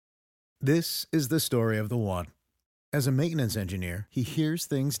This is the story of the one. As a maintenance engineer, he hears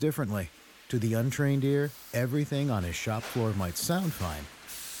things differently. To the untrained ear, everything on his shop floor might sound fine,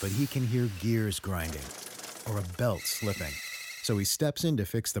 but he can hear gears grinding or a belt slipping. So he steps in to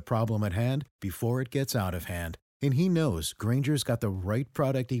fix the problem at hand before it gets out of hand. And he knows Granger's got the right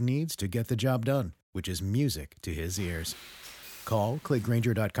product he needs to get the job done, which is music to his ears. Call, click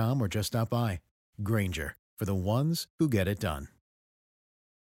Grainger.com, or just stop by. Grainger, for the ones who get it done.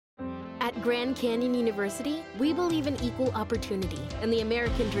 At Grand Canyon University, we believe in equal opportunity, and the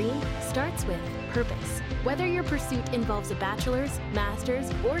American dream starts with purpose. Whether your pursuit involves a bachelor's,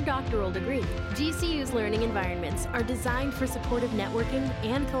 master's, or doctoral degree, GCU's learning environments are designed for supportive networking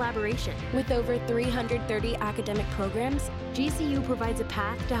and collaboration. With over 330 academic programs, GCU provides a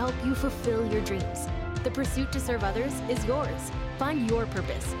path to help you fulfill your dreams. The pursuit to serve others is yours. Find your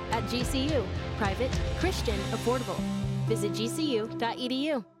purpose at GCU. Private, Christian, affordable. Visit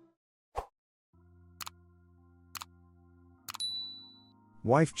gcu.edu.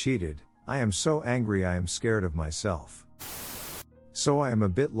 Wife cheated. I am so angry I am scared of myself. So I am a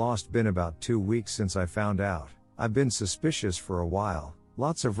bit lost. Been about 2 weeks since I found out. I've been suspicious for a while,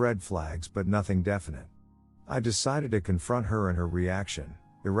 lots of red flags but nothing definite. I decided to confront her and her reaction.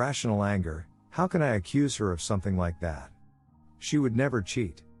 Irrational anger. How can I accuse her of something like that? She would never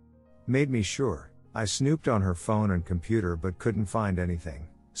cheat. Made me sure. I snooped on her phone and computer but couldn't find anything.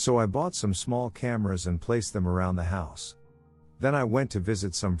 So I bought some small cameras and placed them around the house. Then I went to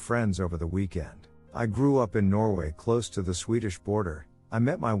visit some friends over the weekend. I grew up in Norway close to the Swedish border. I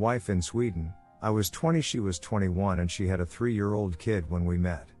met my wife in Sweden. I was 20, she was 21, and she had a 3-year-old kid when we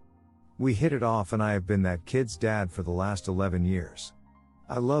met. We hit it off and I have been that kid's dad for the last 11 years.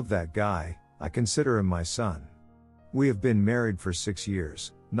 I love that guy, I consider him my son. We have been married for 6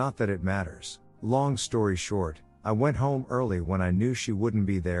 years, not that it matters. Long story short, I went home early when I knew she wouldn't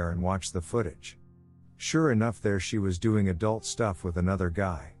be there and watched the footage. Sure enough, there she was doing adult stuff with another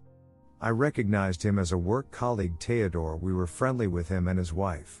guy. I recognized him as a work colleague, Theodore. We were friendly with him and his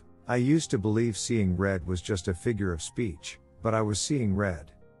wife. I used to believe seeing red was just a figure of speech, but I was seeing red.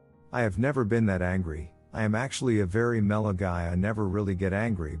 I have never been that angry. I am actually a very mellow guy. I never really get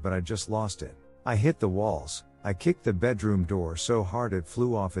angry, but I just lost it. I hit the walls. I kicked the bedroom door so hard it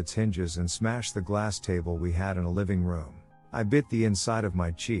flew off its hinges and smashed the glass table we had in a living room. I bit the inside of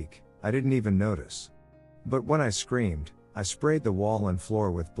my cheek. I didn't even notice. But when I screamed, I sprayed the wall and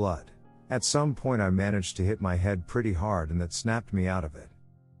floor with blood. At some point I managed to hit my head pretty hard and that snapped me out of it.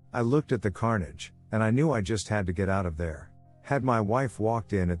 I looked at the carnage, and I knew I just had to get out of there. Had my wife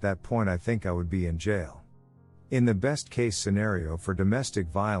walked in at that point, I think I would be in jail. In the best case scenario for domestic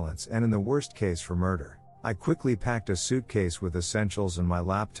violence and in the worst case for murder. I quickly packed a suitcase with essentials and my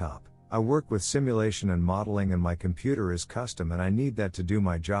laptop. I work with simulation and modeling and my computer is custom and I need that to do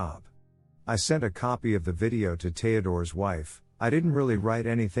my job. I sent a copy of the video to Theodore's wife. I didn't really write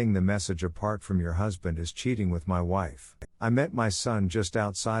anything. The message: apart from your husband is cheating with my wife. I met my son just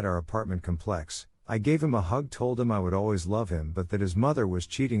outside our apartment complex. I gave him a hug, told him I would always love him, but that his mother was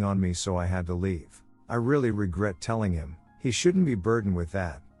cheating on me, so I had to leave. I really regret telling him. He shouldn't be burdened with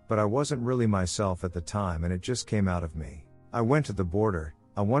that, but I wasn't really myself at the time and it just came out of me. I went to the border.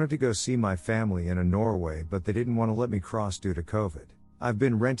 I wanted to go see my family in Norway, but they didn't want to let me cross due to COVID. I've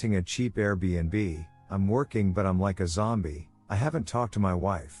been renting a cheap Airbnb. I'm working, but I'm like a zombie. I haven't talked to my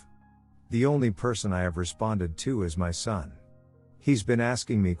wife. The only person I have responded to is my son. He's been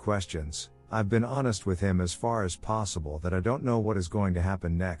asking me questions. I've been honest with him as far as possible that I don't know what is going to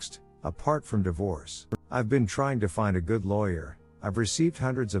happen next, apart from divorce. I've been trying to find a good lawyer. I've received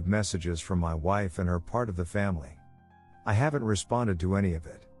hundreds of messages from my wife and her part of the family. I haven't responded to any of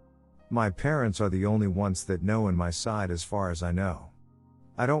it. My parents are the only ones that know in my side as far as I know.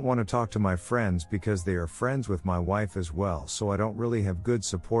 I don't want to talk to my friends because they are friends with my wife as well, so I don't really have good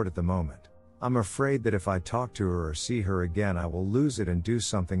support at the moment. I'm afraid that if I talk to her or see her again, I will lose it and do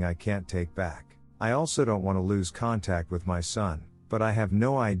something I can't take back. I also don't want to lose contact with my son, but I have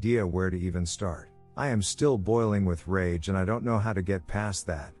no idea where to even start. I am still boiling with rage and I don't know how to get past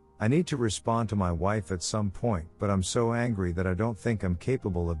that. I need to respond to my wife at some point, but I'm so angry that I don't think I'm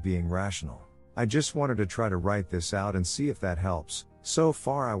capable of being rational. I just wanted to try to write this out and see if that helps. So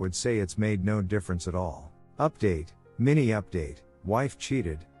far I would say it's made no difference at all. Update, mini update, wife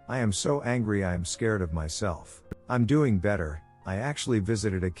cheated. I am so angry I am scared of myself. I'm doing better. I actually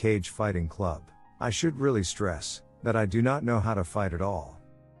visited a cage fighting club. I should really stress that I do not know how to fight at all.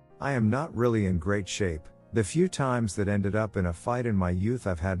 I am not really in great shape. The few times that ended up in a fight in my youth,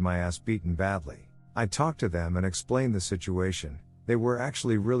 I've had my ass beaten badly. I talked to them and explained the situation. They were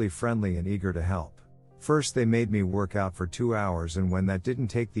actually really friendly and eager to help. First they made me work out for 2 hours, and when that didn't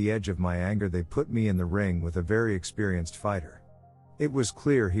take the edge of my anger, they put me in the ring with a very experienced fighter. It was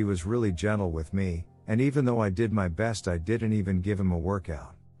clear he was really gentle with me, and even though I did my best, I didn't even give him a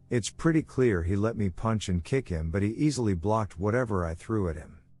workout. It's pretty clear he let me punch and kick him, but he easily blocked whatever I threw at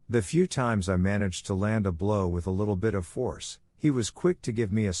him. The few times I managed to land a blow with a little bit of force, he was quick to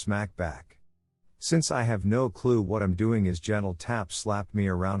give me a smack back. Since I have no clue what I'm doing, his gentle tap slapped me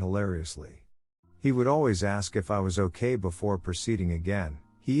around hilariously. He would always ask if I was okay before proceeding again.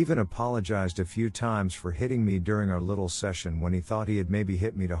 He even apologized a few times for hitting me during our little session when he thought he had maybe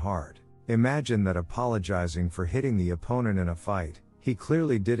hit me too hard. Imagine that, apologizing for hitting the opponent in a fight. He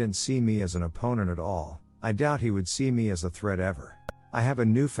clearly didn't see me as an opponent at all. I doubt he would see me as a threat ever. I have a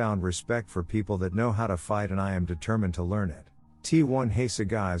newfound respect for people that know how to fight, and I am determined to learn it. T1 Hesa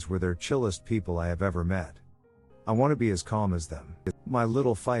guys were their chillest people I have ever met. I want to be as calm as them. My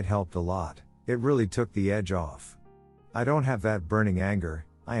little fight helped a lot. It really took the edge off. I don't have that burning anger.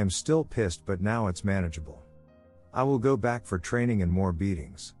 I am still pissed, but now it's manageable. I will go back for training and more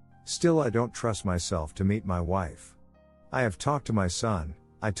beatings. Still, I don't trust myself to meet my wife. I have talked to my son.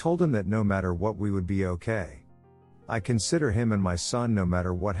 I told him that no matter what, we would be okay. I consider him and my son no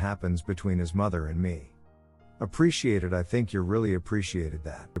matter what happens between his mother and me. Appreciated. I think you're really appreciated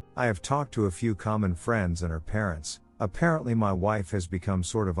that. I have talked to a few common friends and her parents. Apparently my wife has become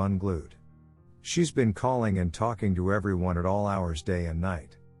sort of unglued. She's been calling and talking to everyone at all hours, day and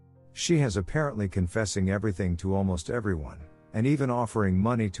night. She has apparently confessing everything to almost everyone, and even offering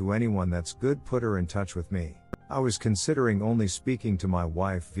money to anyone that's good. Put her in touch with me. I was considering only speaking to my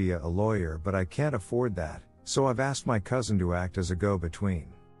wife via a lawyer, but I can't afford that, so I've asked my cousin to act as a go-between.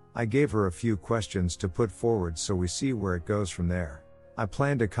 I gave her a few questions to put forward, so we see where it goes from there. I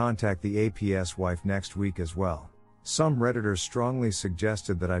plan to contact the APS wife next week as well. Some Redditors strongly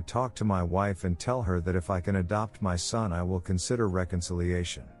suggested that I talk to my wife and tell her that if I can adopt my son, I will consider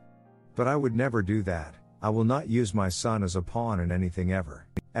reconciliation. But I would never do that. I will not use my son as a pawn in anything ever.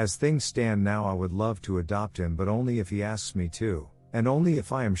 As things stand now, I would love to adopt him, but only if he asks me to, and only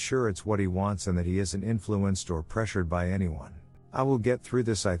if I am sure it's what he wants and that he isn't influenced or pressured by anyone. I will get through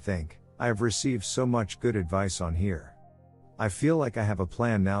this, I think. I have received so much good advice on here. I feel like I have a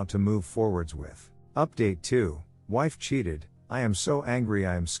plan now to move forwards with. Update 2. Wife cheated. I am so angry,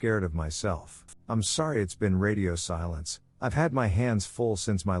 I am scared of myself. I'm sorry it's been radio silence. I've had my hands full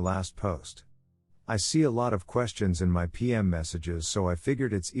since my last post. I see a lot of questions in my PM messages, so I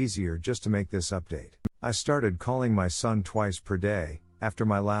figured it's easier just to make this update. I started calling my son twice per day, after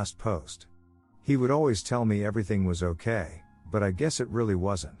my last post. He would always tell me everything was okay, but I guess it really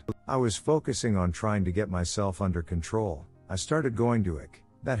wasn't. I was focusing on trying to get myself under control. I started going to IC.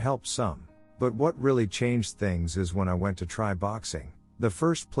 That helped some. But what really changed things is when I went to try boxing. The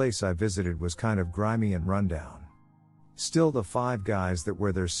first place I visited was kind of grimy and rundown. Still, the 5 guys that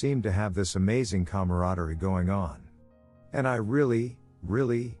were there seemed to have this amazing camaraderie going on. And I really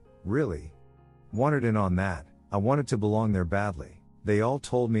wanted in on that. I wanted to belong there badly. They all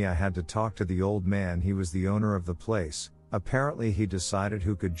told me I had to talk to the old man. He was the owner of the place. Apparently he decided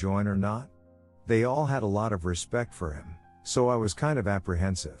who could join or not. They all had a lot of respect for him, so I was kind of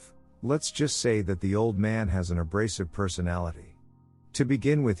apprehensive. Let's just say that the old man has an abrasive personality. To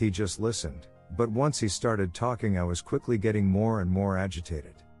begin with, he just listened, but once he started talking, I was quickly getting more and more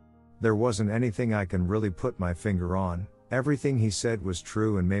agitated. There wasn't anything I can really put my finger on. Everything he said was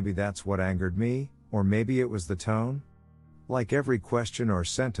true, and maybe that's what angered me, or maybe it was the tone. Like every question or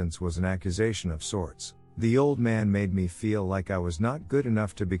sentence was an accusation of sorts. The old man made me feel like I was not good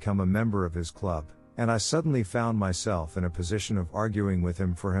enough to become a member of his club, and I suddenly found myself in a position of arguing with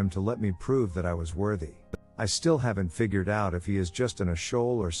him for him to let me prove that I was worthy. I still haven't figured out if he is just an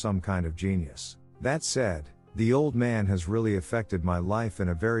shoal or some kind of genius. That said, the old man has really affected my life in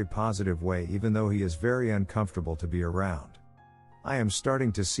a very positive way, even though he is very uncomfortable to be around. I am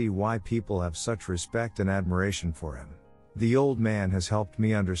starting to see why people have such respect and admiration for him. The old man has helped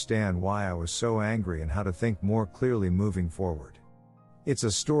me understand why I was so angry and how to think more clearly moving forward. It's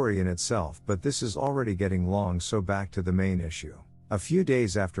a story in itself, but this is already getting long, so back to the main issue. A few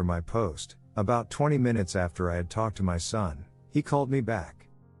days after my post, about 20 minutes after I had talked to my son, he called me back.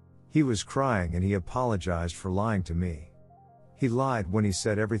 He was crying and he apologized for lying to me. He lied when he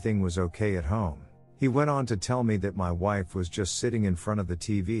said everything was okay at home. He went on to tell me that my wife was just sitting in front of the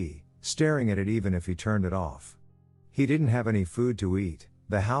TV, staring at it even if he turned it off. He didn't have any food to eat.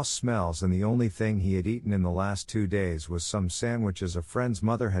 The house smells, and the only thing he had eaten in the last 2 days was some sandwiches a friend's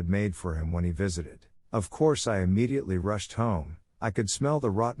mother had made for him when he visited. Of course, I immediately rushed home. I could smell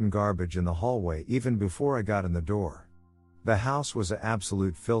the rotten garbage in the hallway even before I got in the door. The house was an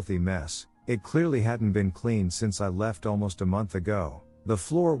absolute filthy mess. It clearly hadn't been cleaned since I left almost a month ago. The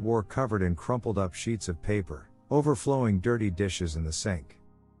floor wore covered in crumpled up sheets of paper, overflowing dirty dishes in the sink.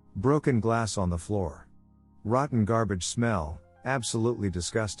 Broken glass on the floor. Rotten garbage smell, absolutely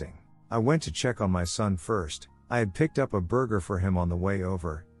disgusting. I went to check on my son first. I had picked up a burger for him on the way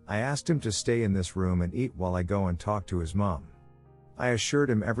over. I asked him to stay in this room and eat while I go and talk to his mom. I assured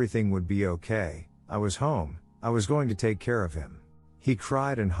him everything would be okay. I was home. I was going to take care of him. He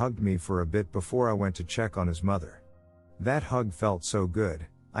cried and hugged me for a bit before I went to check on his mother. That hug felt so good.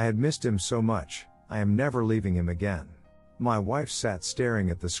 I had missed him so much. I am never leaving him again. My wife sat staring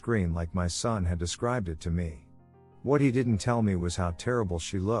at the screen like my son had described it to me. What he didn't tell me was how terrible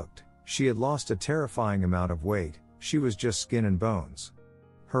she looked. She had lost a terrifying amount of weight. She was just skin and bones.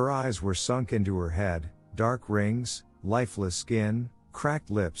 Her eyes were sunk into her head, dark rings, lifeless skin,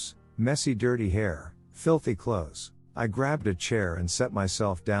 cracked lips, messy dirty hair, filthy clothes. I grabbed a chair and set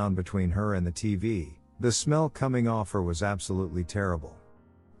myself down between her and the TV. The smell coming off her was absolutely terrible.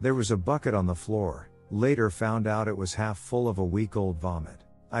 There was a bucket on the floor. Later found out it was half full of a week-old vomit.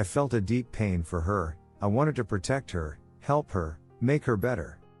 I felt a deep pain for her. I wanted to protect her, help her, make her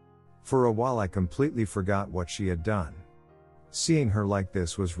better. For a while I completely forgot what she had done. Seeing her like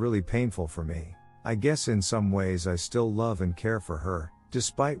this was really painful for me. I guess in some ways I still love and care for her,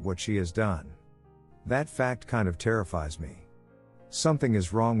 despite what she has done. That fact kind of terrifies me. Something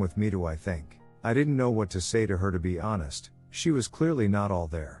is wrong with me, do I think. I didn't know what to say to her, to be honest. She was clearly not all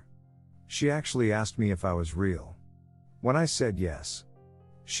there. She actually asked me if I was real. When I said yes,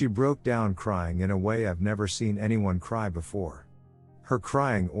 she broke down crying in a way I've never seen anyone cry before. Her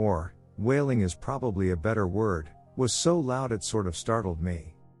crying, or wailing is probably a better word, was so loud it sort of startled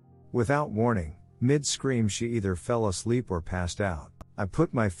me. Without warning, mid-scream she either fell asleep or passed out. I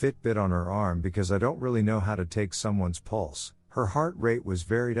put my Fitbit on her arm because I don't really know how to take someone's pulse. Her heart rate was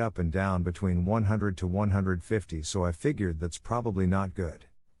varied up and down between 100 to 150, so I figured that's probably not good.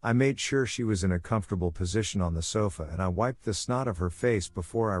 I made sure she was in a comfortable position on the sofa and I wiped the snot of her face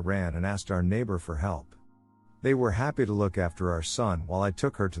before I ran and asked our neighbor for help. They were happy to look after our son while I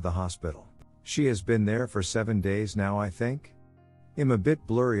took her to the hospital. She has been there for 7 days now, I think. I'm a bit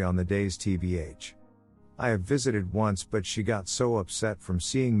blurry on the days, tbh. I have visited once, but she got so upset from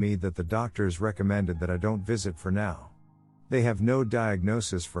seeing me that the doctors recommended that I don't visit for now. They have no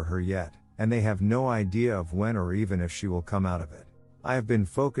diagnosis for her yet, and they have no idea of when or even if she will come out of it. I have been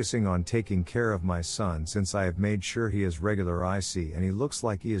focusing on taking care of my son since I have made sure he has regular IC, and he looks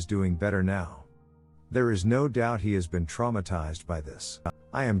like he is doing better now. There is no doubt he has been traumatized by this.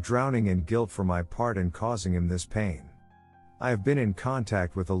 I am drowning in guilt for my part in causing him this pain. I have been in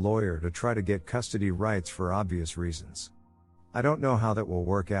contact with a lawyer to try to get custody rights for obvious reasons. I don't know how that will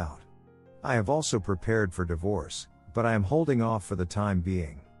work out. I have also prepared for divorce, but I am holding off for the time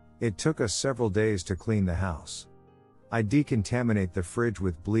being. It took us several days to clean the house. I decontaminate the fridge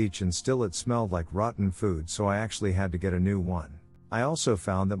with bleach and still it smelled like rotten food, so I actually had to get a new one. I also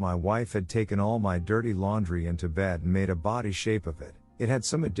found that my wife had taken all my dirty laundry into bed and made a body shape of it. It had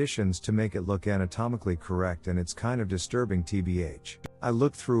some additions to make it look anatomically correct, and it's kind of disturbing, tbh. I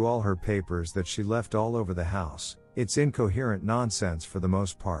looked through all her papers that she left all over the house. It's incoherent nonsense for the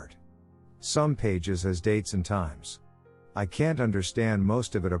most part. Some pages has dates and times. I can't understand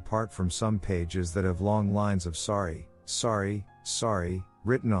most of it apart from some pages that have long lines of sorry, sorry, sorry,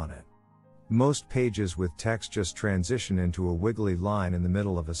 written on it. Most pages with text just transition into a wiggly line in the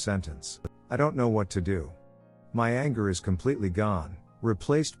middle of a sentence. I don't know what to do. My anger is completely gone,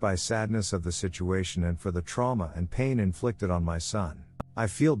 replaced by sadness of the situation and for the trauma and pain inflicted on my son. I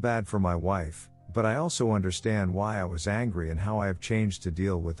feel bad for my wife, but I also understand why I was angry and how I have changed to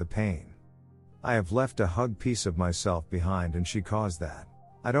deal with the pain. I have left a hug piece of myself behind and she caused that.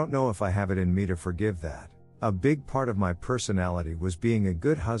 I don't know if I have it in me to forgive that. A big part of my personality was being a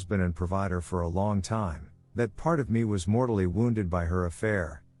good husband and provider for a long time. That part of me was mortally wounded by her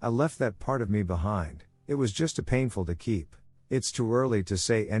affair. I left that part of me behind. It was just too painful to keep. It's too early to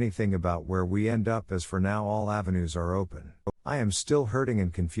say anything about where we end up, as for now all avenues are open. I am still hurting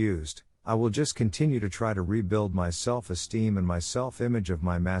and confused. I will just continue to try to rebuild my self-esteem and my self-image of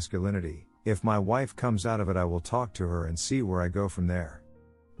my masculinity. If my wife comes out of it, I will talk to her and see where I go from there.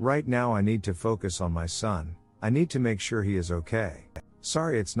 Right now I need to focus on my son. I need to make sure he is okay.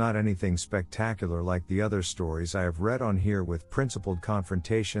 Sorry it's not anything spectacular like the other stories I have read on here with principled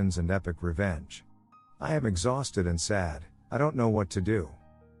confrontations and epic revenge. I am exhausted and sad. I don't know what to do.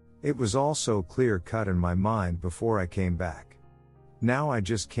 It was all so clear-cut in my mind before I came back. Now I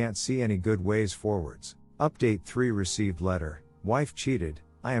just can't see any good ways forwards. Update 3 received letter. Wife cheated.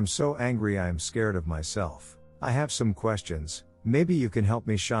 I am so angry I am scared of myself. I have some questions. Maybe you can help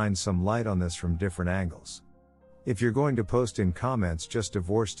me shine some light on this from different angles. If you're going to post in comments just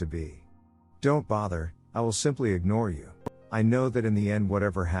divorce to be, don't bother, I will simply ignore you. I know that in the end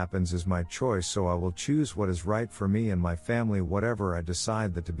whatever happens is my choice, so I will choose what is right for me and my family, whatever I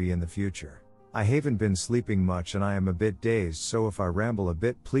decide that to be in the future. I haven't been sleeping much and I am a bit dazed, so if I ramble a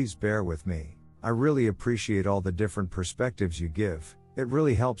bit, please bear with me. I really appreciate all the different perspectives you give, it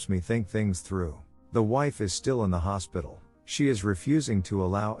really helps me think things through. The wife is still in the hospital. She is refusing to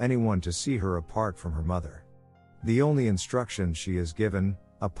allow anyone to see her apart from her mother. The only instructions she is given,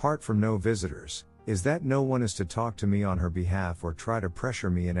 apart from no visitors, is that no one is to talk to me on her behalf or try to pressure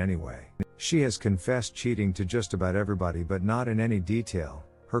me in any way. She has confessed cheating to just about everybody, but not in any detail.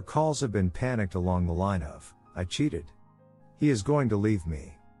 Her calls have been panicked along the line of, "I cheated. He is going to leave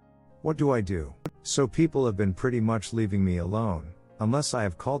me. What do I do?" So people have been pretty much leaving me alone, unless I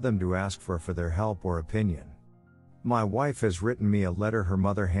have called them to ask for their help or opinion. My wife has written me a letter her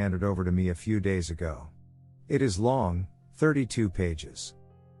mother handed over to me a few days ago. It is long, 32 pages.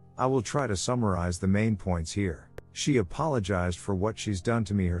 I will try to summarize the main points here. She apologized for what she's done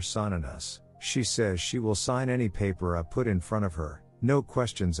to me, her son, and us. She says she will sign any paper I put in front of her, no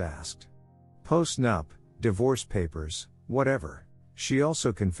questions asked. Post-nup, divorce papers, whatever. She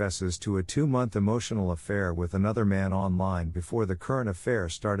also confesses to a 2-month emotional affair with another man online before the current affair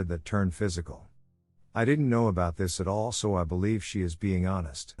started that turned physical. I didn't know about this at all, so I believe she is being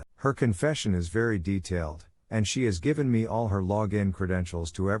honest. Her confession is very detailed, and she has given me all her login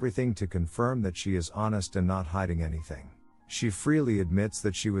credentials to everything to confirm that she is honest and not hiding anything. She freely admits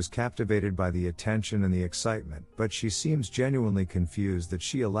that she was captivated by the attention and the excitement, but she seems genuinely confused that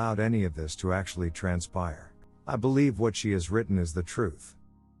she allowed any of this to actually transpire. I believe what she has written is the truth.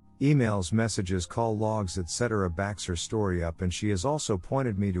 Emails, messages, call logs, etc. backs her story up, and she has also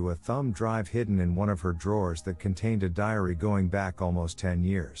pointed me to a thumb drive hidden in one of her drawers that contained a diary going back almost 10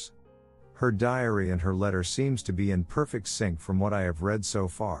 years. Her diary and her letter seems to be in perfect sync from what I have read so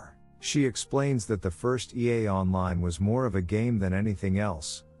far. She explains that the first EA Online was more of a game than anything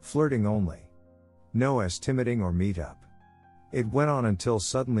else, flirting only. No estimating or meetup. It went on until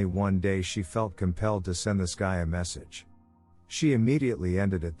suddenly one day she felt compelled to send this guy a message. She immediately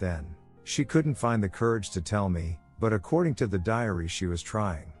ended it then. She couldn't find the courage to tell me, but according to the diary she was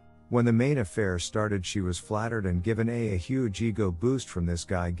trying. When the main affair started, she was flattered and given a huge ego boost from this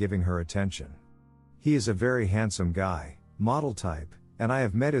guy giving her attention. He is a very handsome guy, model type, and I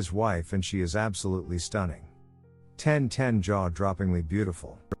have met his wife and she is absolutely stunning. 10/10 jaw-droppingly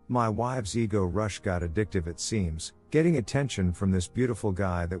beautiful. My wife's ego rush got addictive, it seems. Getting attention from this beautiful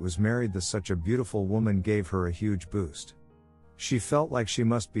guy that was married to such a beautiful woman gave her a huge boost. She felt like she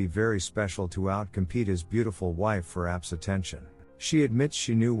must be very special to outcompete his beautiful wife for App's attention. She admits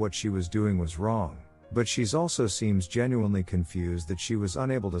she knew what she was doing was wrong, but she's also seems genuinely confused that she was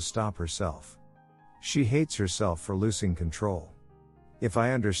unable to stop herself. She hates herself for losing control. If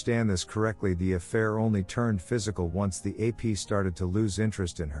I understand this correctly, the affair only turned physical once the AP started to lose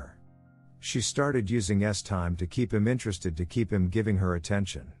interest in her. She started using S-time to keep him interested, to keep him giving her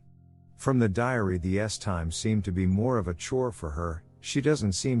attention. From the diary, the S-time seemed to be more of a chore for her. She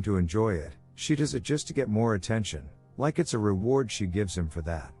doesn't seem to enjoy it. She does it just to get more attention, like it's a reward she gives him for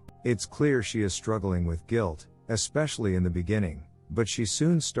that. It's clear she is struggling with guilt, especially in the beginning, but she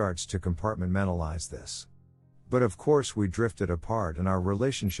soon starts to compartmentalize this. But of course we drifted apart and our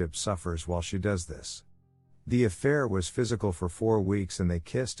relationship suffers while she does this. The affair was physical for 4 weeks and they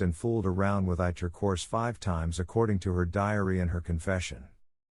kissed and fooled around with intercourse 5 times according to her diary and her confession.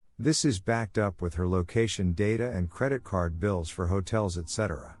 This is backed up with her location data and credit card bills for hotels,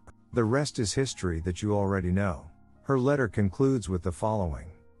 etc. The rest is history that you already know. Her letter concludes with the following: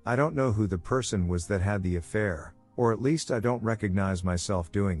 I don't know who the person was that had the affair, or at least I don't recognize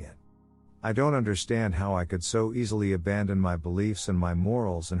myself doing it. I don't understand how I could so easily abandon my beliefs and my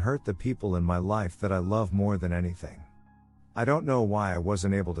morals and hurt the people in my life that I love more than anything. I don't know why I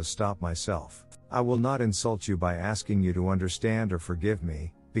wasn't able to stop myself. I will not insult you by asking you to understand or forgive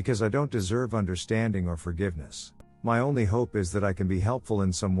me, because I don't deserve understanding or forgiveness. My only hope is that I can be helpful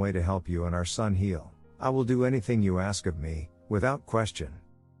in some way to help you and our son heal. I will do anything you ask of me, without question.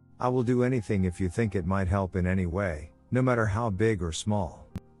 I will do anything if you think it might help in any way, no matter how big or small.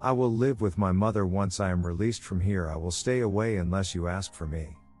 I will live with my mother once I am released from here. I will stay away unless you ask for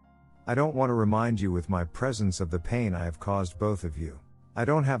me. I don't want to remind you with my presence of the pain I have caused both of you. I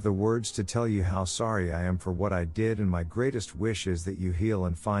don't have the words to tell you how sorry I am for what I did, and my greatest wish is that you heal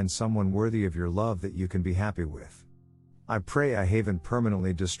and find someone worthy of your love that you can be happy with. I pray I haven't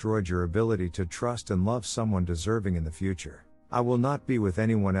permanently destroyed your ability to trust and love someone deserving in the future. I will not be with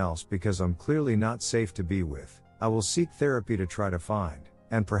anyone else because I'm clearly not safe to be with. I will seek therapy to try to find,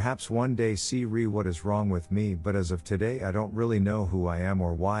 and perhaps one day see what is wrong with me, but as of today I don't really know who I am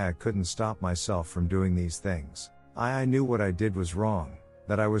or why I couldn't stop myself from doing these things. I knew what I did was wrong,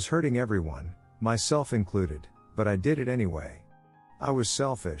 that I was hurting everyone, myself included, but I did it anyway. I was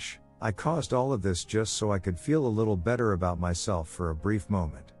selfish. I caused all of this just so I could feel a little better about myself for a brief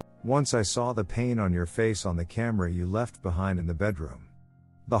moment. Once I saw the pain on your face on the camera you left behind in the bedroom.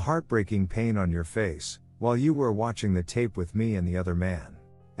 The heartbreaking pain on your face, while you were watching the tape with me and the other man.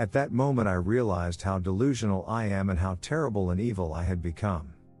 At that moment I realized how delusional I am and how terrible and evil I had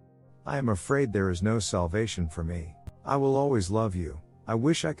become. I am afraid there is no salvation for me. I will always love you. I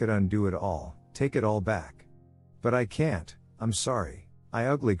wish I could undo it all, take it all back. But I can't, I'm sorry. I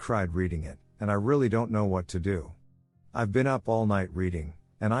ugly cried reading it, and I really don't know what to do. I've been up all night reading,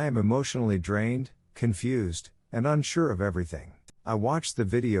 and I am emotionally drained, confused, and unsure of everything. I watched the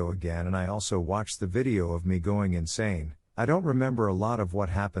video again and I also watched the video of me going insane. I don't remember a lot of what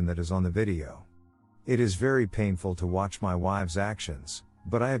happened that is on the video. It is very painful to watch my wife's actions,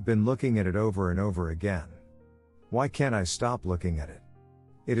 but I have been looking at it over and over again. Why can't I stop looking at it?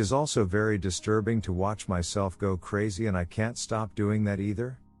 It is also very disturbing to watch myself go crazy and I can't stop doing that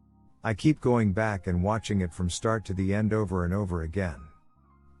either. I keep going back and watching it from start to the end over and over again.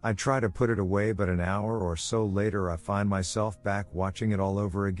 I try to put it away, but an hour or so later I find myself back watching it all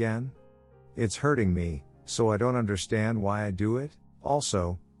over again. It's hurting me, so I don't understand why I do it.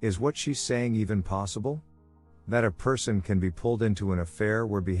 Also, is what she's saying even possible? That a person can be pulled into an affair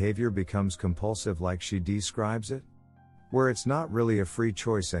where behavior becomes compulsive like she describes it? Where it's not really a free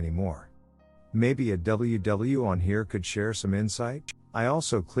choice anymore. Maybe a WW on here could share some insight? I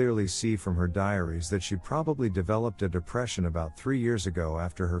also clearly see from her diaries that she probably developed a depression about 3 years ago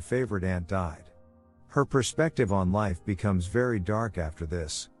after her favorite aunt died. Her perspective on life becomes very dark after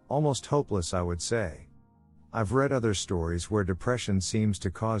this, almost hopeless I would say. I've read other stories where depression seems to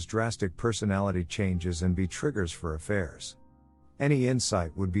cause drastic personality changes and be triggers for affairs. Any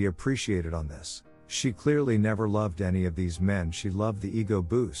insight would be appreciated on this. She clearly never loved any of these men. She loved the ego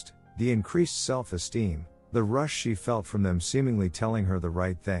boost, the increased self-esteem, the rush she felt from them seemingly telling her the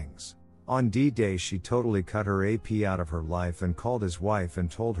right things. On D-Day she totally cut her AP out of her life and called his wife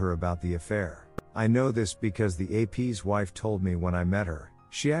and told her about the affair. I know this because the AP's wife told me when I met her.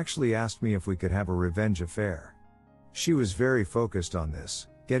 She actually asked me if we could have a revenge affair. She was very focused on this,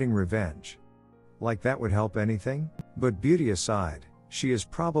 getting revenge. Like that would help anything? But beauty aside, she is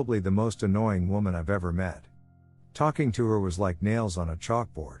probably the most annoying woman I've ever met. Talking to her was like nails on a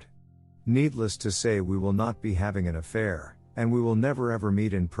chalkboard. Needless to say, we will not be having an affair, and we will never ever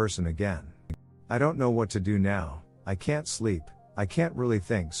meet in person again. I don't know what to do now. I can't sleep, I can't really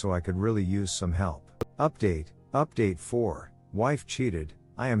think, so I could really use some help. Update 4, wife cheated.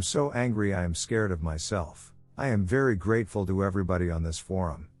 I am so angry, I am scared of myself. I am very grateful to everybody on this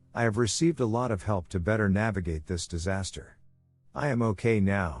forum. I have received a lot of help to better navigate this disaster. I am okay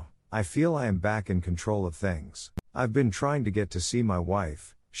now. I feel I am back in control of things. I've been trying to get to see my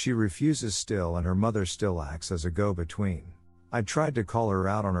wife. She refuses still, and her mother still acts as a go-between. I tried to call her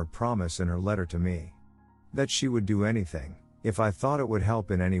out on her promise in her letter to me. That she would do anything, if I thought it would help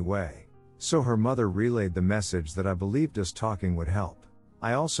in any way. So her mother relayed the message that I believed us talking would help.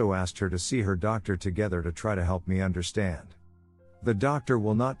 I also asked her to see her doctor together to try to help me understand. The doctor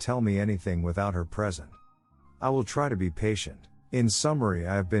will not tell me anything without her present. I will try to be patient. In summary,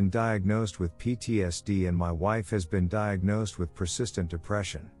 I have been diagnosed with PTSD and my wife has been diagnosed with persistent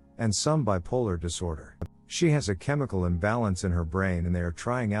depression, and some bipolar disorder. She has a chemical imbalance in her brain and they are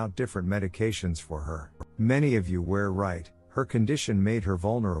trying out different medications for her. Many of you were right, her condition made her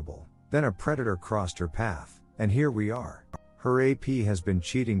vulnerable, then a predator crossed her path, and here we are. Her AP has been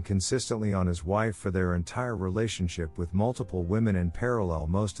cheating consistently on his wife for their entire relationship with multiple women in parallel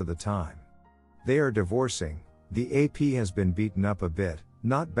most of the time. They are divorcing. The AP has been beaten up a bit,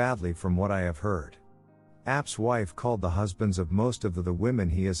 not badly from what I have heard. AP's wife called the husbands of most of the women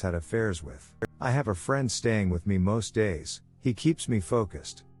he has had affairs with. I have a friend staying with me most days, he keeps me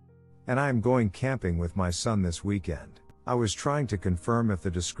focused. And I am going camping with my son this weekend. I was trying to confirm if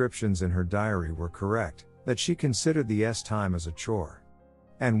the descriptions in her diary were correct, that she considered the time as a chore.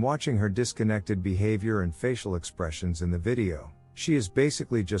 And watching her disconnected behavior and facial expressions in the video, she is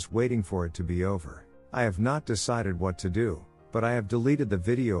basically just waiting for it to be over. I have not decided what to do, but I have deleted the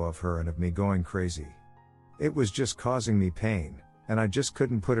video of her and of me going crazy. It was just causing me pain, and I just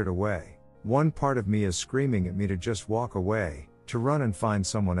couldn't put it away. One part of me is screaming at me to just walk away, to run and find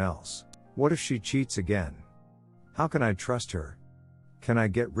someone else. What if she cheats again? How can I trust her? Can I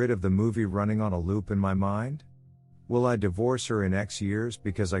get rid of the movie running on a loop in my mind? Will I divorce her in X years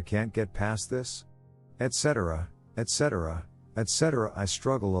because I can't get past this? etc., etc., etc. I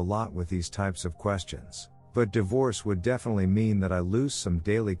struggle a lot with these types of questions. But divorce would definitely mean that I lose some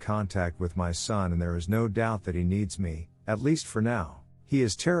daily contact with my son, and there is no doubt that he needs me, at least for now. He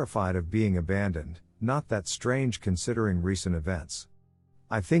is terrified of being abandoned, not that strange considering recent events.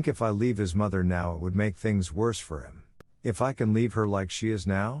 I think if I leave his mother now it would make things worse for him. If I can leave her like she is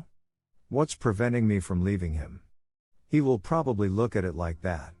now? What's preventing me from leaving him? He will probably look at it like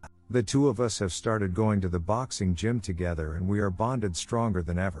that. The two of us have started going to the boxing gym together and we are bonded stronger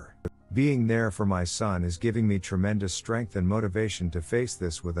than ever. Being there for my son is giving me tremendous strength and motivation to face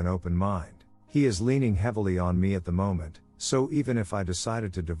this with an open mind. He is leaning heavily on me at the moment, so even if I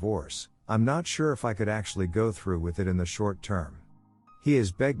decided to divorce, I'm not sure if I could actually go through with it in the short term. He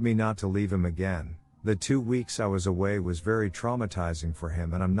has begged me not to leave him again. The 2 weeks I was away was very traumatizing for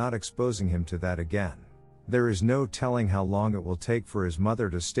him and I'm not exposing him to that again. There is no telling how long it will take for his mother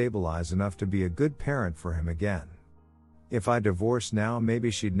to stabilize enough to be a good parent for him again. If I divorce now,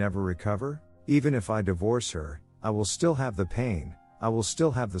 maybe she'd never recover. Even if I divorce her, I will still have the pain, I will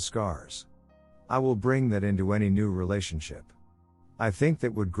still have the scars. I will bring that into any new relationship. I think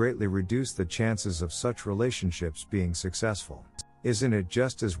that would greatly reduce the chances of such relationships being successful. Isn't it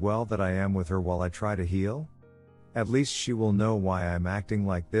just as well that I am with her while I try to heal? At least she will know why I am acting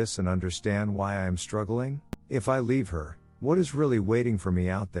like this and understand why I am struggling. If I leave her, what is really waiting for me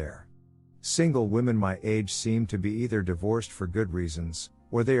out there? Single women my age seem to be either divorced for good reasons,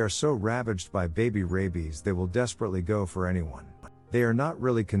 or they are so ravaged by baby rabies they will desperately go for anyone. They are not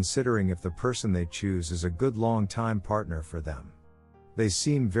really considering if the person they choose is a good long-time partner for them. They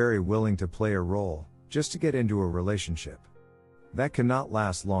seem very willing to play a role, just to get into a relationship. That cannot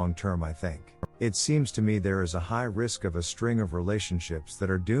last long-term, I think. It seems to me there is a high risk of a string of relationships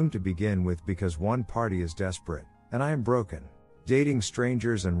that are doomed to begin with because one party is desperate, and I am broken. Dating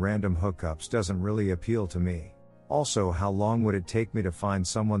strangers and random hookups doesn't really appeal to me. Also, how long would it take me to find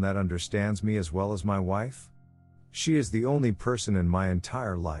someone that understands me as well as my wife? She is the only person in my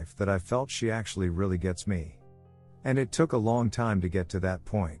entire life that I felt she actually really gets me. And it took a long time to get to that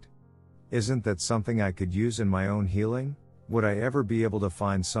point. Isn't that something I could use in my own healing? Would I ever be able to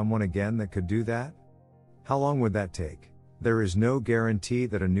find someone again that could do that? How long would that take? There is no guarantee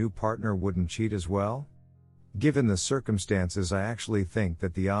that a new partner wouldn't cheat as well. Given the circumstances, I actually think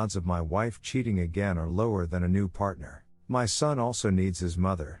that the odds of my wife cheating again are lower than a new partner. My son also needs his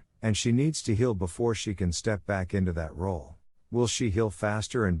mother, and she needs to heal before she can step back into that role. Will she heal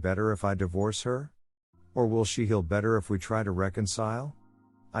faster and better if I divorce her? Or will she heal better if we try to reconcile?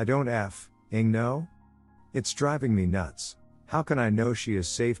 I don't know. It's driving me nuts. How can I know she is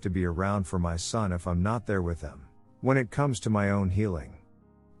safe to be around for my son if I'm not there with them? When it comes to my own healing,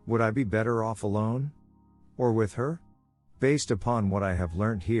 would I be better off alone? Or with her? Based upon what I have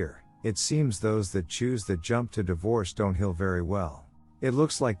learned here, it seems those that choose that jump to divorce don't heal very well. It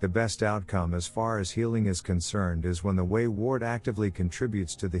looks like the best outcome as far as healing is concerned is when the wayward actively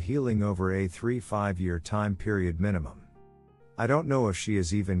contributes to the healing over a 3-5 year time period minimum. I don't know if she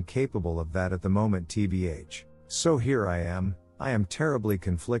is even capable of that at the moment, tbh. So here I am terribly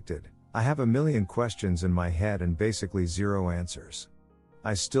conflicted. I have a million questions in my head and basically zero answers.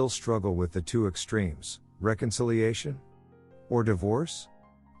 I still struggle with the two extremes, reconciliation or divorce,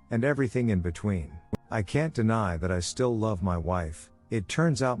 and everything in between. I can't deny that I still love my wife. It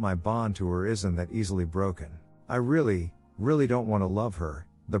turns out my bond to her isn't that easily broken. I really don't want to love her.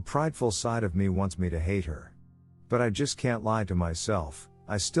 The prideful side of me wants me to hate her. But I just can't lie to myself.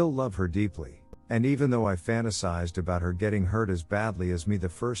 I still love her deeply. And even though I fantasized about her getting hurt as badly as me the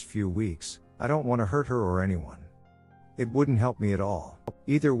first few weeks, I don't want to hurt her or anyone. It wouldn't help me at all.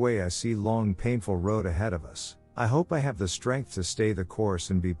 Either way, I see long, painful road ahead of us. I hope I have the strength to stay the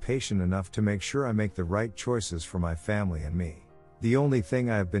course and be patient enough to make sure I make the right choices for my family and me. The only thing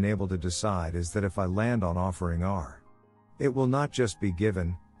I have been able to decide is that if I land on offering R, it will not just be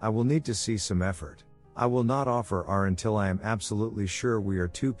given, I will need to see some effort. I will not offer R until I am absolutely sure we are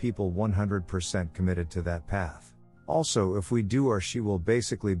two people 100% committed to that path. Also, if we do R, she will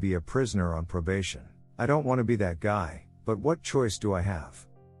basically be a prisoner on probation. I don't want to be that guy, but what choice do I have?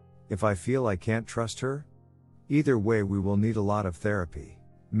 If I feel I can't trust her? Either way, we will need a lot of therapy.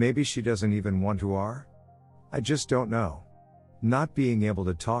 Maybe she doesn't even want to R? I just don't know. Not being able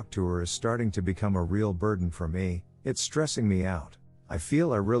to talk to her is starting to become a real burden for me. It's stressing me out. I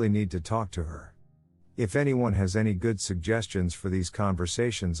feel I really need to talk to her. If anyone has any good suggestions for these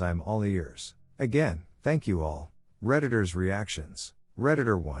conversations, I'm all ears. Again, thank you all. Redditors' reactions.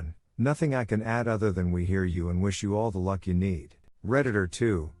 Redditor 1, nothing I can add other than we hear you and wish you all the luck you need. Redditor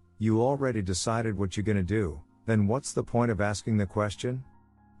 2, you already decided what you're gonna do, then what's the point of asking the question?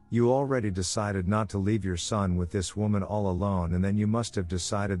 You already decided not to leave your son with this woman all alone, and then you must have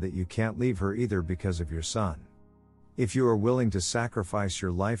decided that you can't leave her either because of your son. If you are willing to sacrifice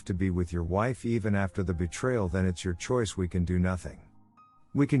your life to be with your wife even after the betrayal, then it's your choice. We can do nothing.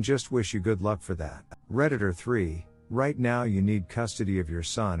 We can just wish you good luck for that. Redditor 3, right now you need custody of your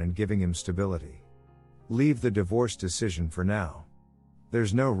son and giving him stability. Leave the divorce decision for now.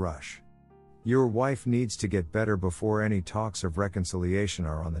 There's no rush. Your wife needs to get better before any talks of reconciliation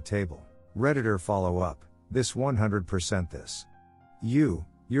are on the table. Redditor follow up, this 100% this. You,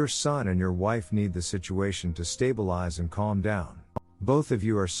 your son and your wife need the situation to stabilize and calm down. Both of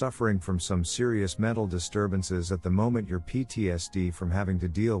you are suffering from some serious mental disturbances at the moment, your PTSD from having to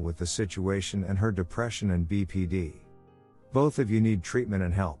deal with the situation and her depression and BPD. Both of you need treatment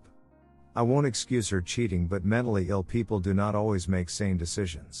and help. I won't excuse her cheating, but mentally ill people do not always make sane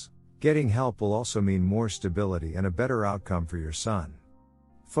decisions. Getting help will also mean more stability and a better outcome for your son.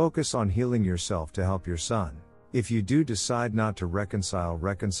 Focus on healing yourself to help your son. If you do decide not to reconcile,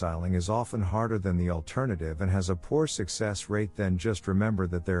 reconciling is often harder than the alternative and has a poor success rate. Then just remember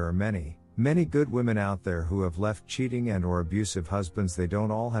that there are many, many good women out there who have left cheating and or abusive husbands. They don't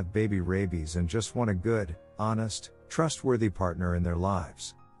all have baby rabies and just want a good, honest, trustworthy partner in their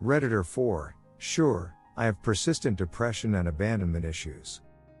lives. Redditor 4, sure, I have persistent depression and abandonment issues.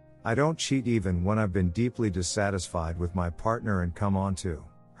 I don't cheat even when I've been deeply dissatisfied with my partner and come on to.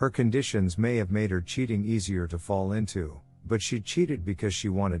 Her conditions may have made her cheating easier to fall into, but she cheated because she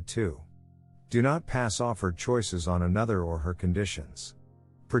wanted to. Do not pass off her choices on another or her conditions.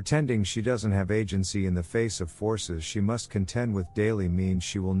 Pretending she doesn't have agency in the face of forces she must contend with daily means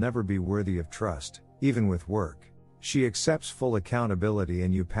she will never be worthy of trust, even with work. She accepts full accountability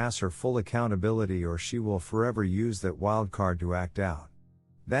and you pass her full accountability, or she will forever use that wild card to act out.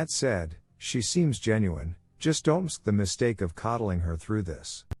 That said, she seems genuine. Just don't make the mistake of coddling her through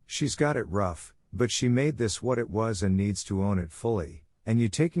this. She's got it rough, but she made this what it was and needs to own it fully, and you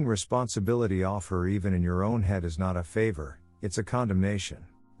taking responsibility off her even in your own head is not a favor, it's a condemnation.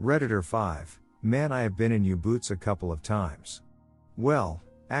 Redditor 5, man, I have been in you boots a couple of times. Well,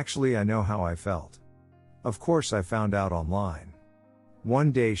 actually I know how I felt. Of course I found out online.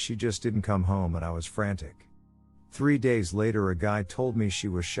 One day she just didn't come home and I was frantic. 3 days later a guy told me she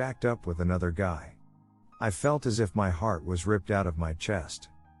was shacked up with another guy. I felt as if my heart was ripped out of my chest.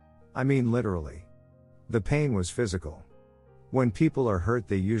 I mean literally. The pain was physical. When people are hurt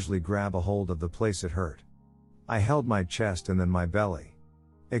they usually grab a hold of the place it hurt. I held my chest and then my belly.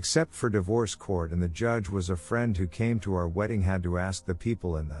 Except for divorce court and the judge was a friend who came to our wedding, had to ask the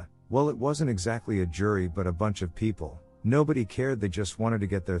people in the, well, it wasn't exactly a jury but a bunch of people. Nobody cared, they just wanted to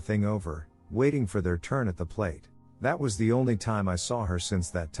get their thing over, waiting for their turn at the plate. That was the only time I saw her since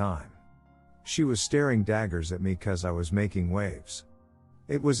that time. She was staring daggers at me cause I was making waves.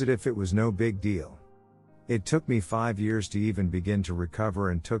 It was as if it was no big deal. It took me 5 years to even begin to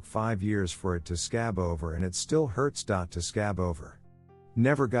recover and took 5 years for it to scab over, and it still hurts to scab over.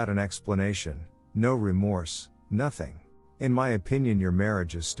 Never got an explanation, no remorse, nothing. In my opinion your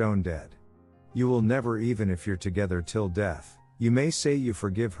marriage is stone dead. You will never, even if you're together till death. You may say you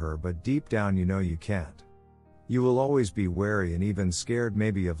forgive her but deep down you know you can't. You will always be wary and even scared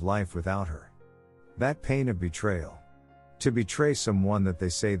maybe of life without her. That pain of betrayal. To betray someone that they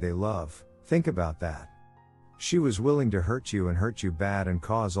say they love, think about that. She was willing to hurt you and hurt you bad and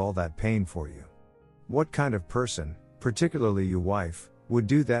cause all that pain for you. What kind of person, particularly your wife, would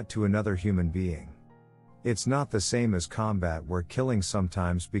do that to another human being? It's not the same as combat where killing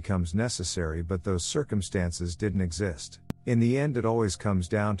sometimes becomes necessary, but those circumstances didn't exist. In the end it always comes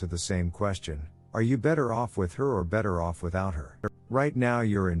down to the same question. Are you better off with her or better off without her? Right now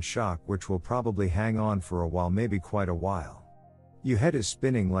you're in shock, which will probably hang on for a while, maybe quite a while. Your head is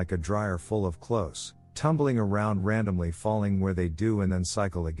spinning like a dryer full of clothes, tumbling around randomly, falling where they do and then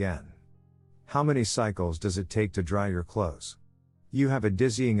cycle again. How many cycles does it take to dry your clothes? You have a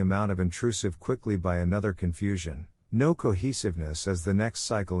dizzying amount of intrusive quickly by another confusion, no cohesiveness as the next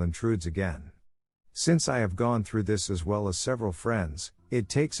cycle intrudes again. Since I have gone through this as well as several friends, it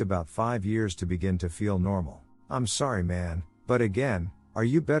takes about 5 years to begin to feel normal. I'm sorry man, but again, are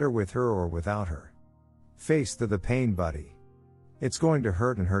you better with her or without her? Face the pain, buddy. It's going to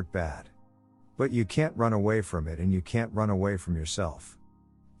hurt and hurt bad. But you can't run away from it and you can't run away from yourself.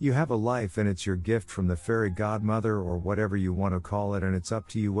 You have a life and it's your gift from the fairy godmother or whatever you want to call it, and it's up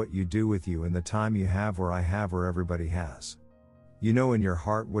to you what you do with you and the time you have, or I have, or everybody has. You know in your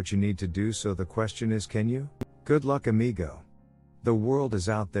heart what you need to do, so the question is, can you? Good luck, amigo. The world is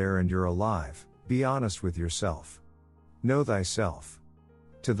out there and you're alive. Be honest with yourself. Know thyself.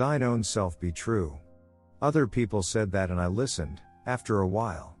 To thine own self be true. Other people said that and I listened. After a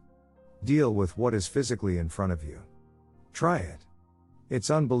while, Deal with what is physically in front of you. Try it. It's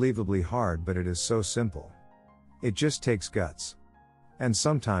unbelievably hard, but it is so simple. It just takes guts. And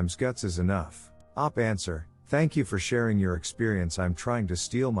sometimes guts is enough. Op answer: thank you for sharing your experience. I'm trying to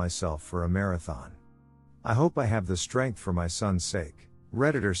steel myself for a marathon. I hope I have the strength for my son's sake.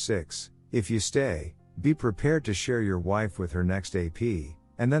 Redditor 6, if you stay, be prepared to share your wife with her next AP,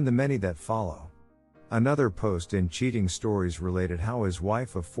 and then the many that follow. Another post in Cheating Stories related how his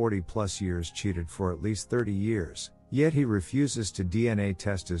wife of 40 plus years cheated for at least 30 years, yet he refuses to DNA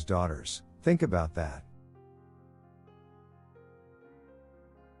test his daughters. Think about that.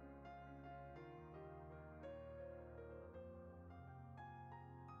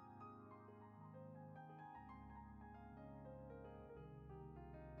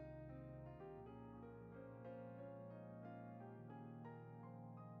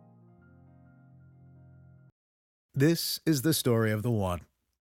 This is the story of the one.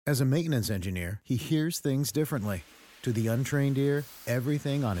 As a maintenance engineer, he hears things differently. To the untrained ear,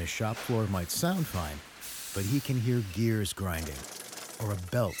 everything on his shop floor might sound fine, but he can hear gears grinding or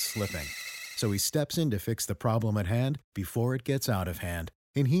a belt slipping. So he steps in to fix the problem at hand before it gets out of hand.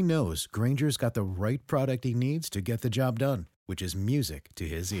 And he knows Grainger's got the right product he needs to get the job done, which is music to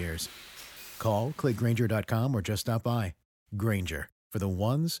his ears. Call, click Grainger.com, or just stop by. Grainger, for the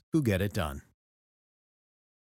ones who get it done.